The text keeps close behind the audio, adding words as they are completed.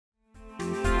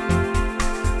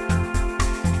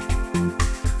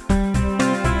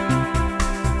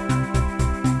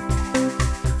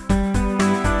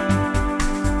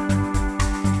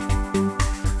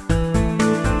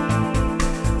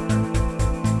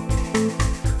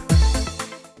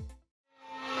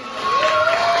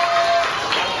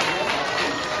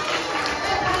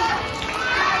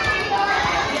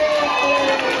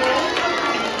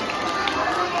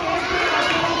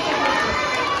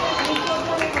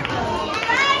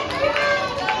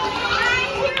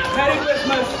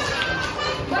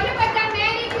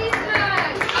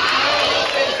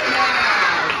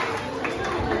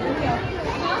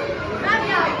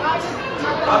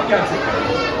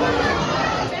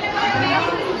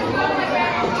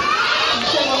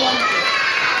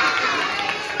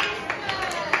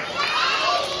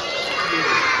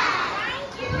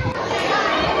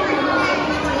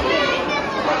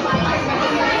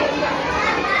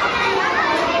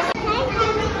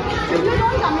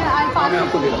मैं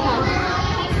आपको दे रहा हूँ।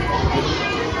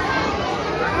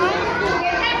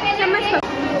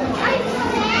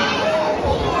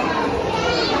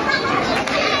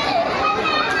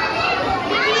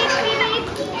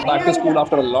 Back to school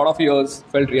after a lot of years,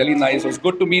 felt really nice. It was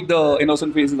good to meet the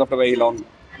innocent faces after very long.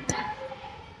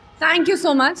 Thank you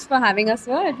so much for having us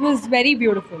here. It was very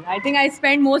beautiful. I think I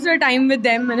spent most of the time with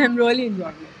them and I'm really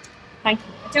enjoying it. Thank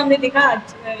you. अच्छा हमने देखा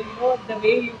the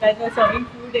way you guys were serving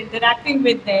food, interacting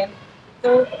with them.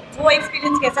 तो वो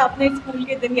experience कैसा अपने school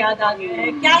के दिन याद आ गया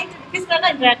है? क्या किस तरह का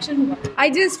इंटरेक्शन हुआ? I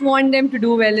just want them to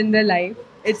do well in their life.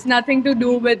 It's nothing to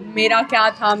do with मेरा क्या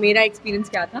था, मेरा experience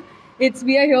क्या था. It's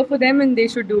we are here for them and they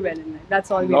should do well in life.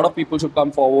 That's all. A lot of people should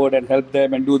come forward and help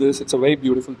them and do this. It's a very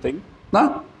beautiful thing. ना?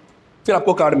 फिर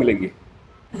आपको card मिलेंगे.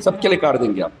 सबके लिए card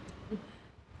देंगे आप.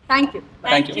 Thank you.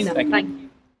 Thank you.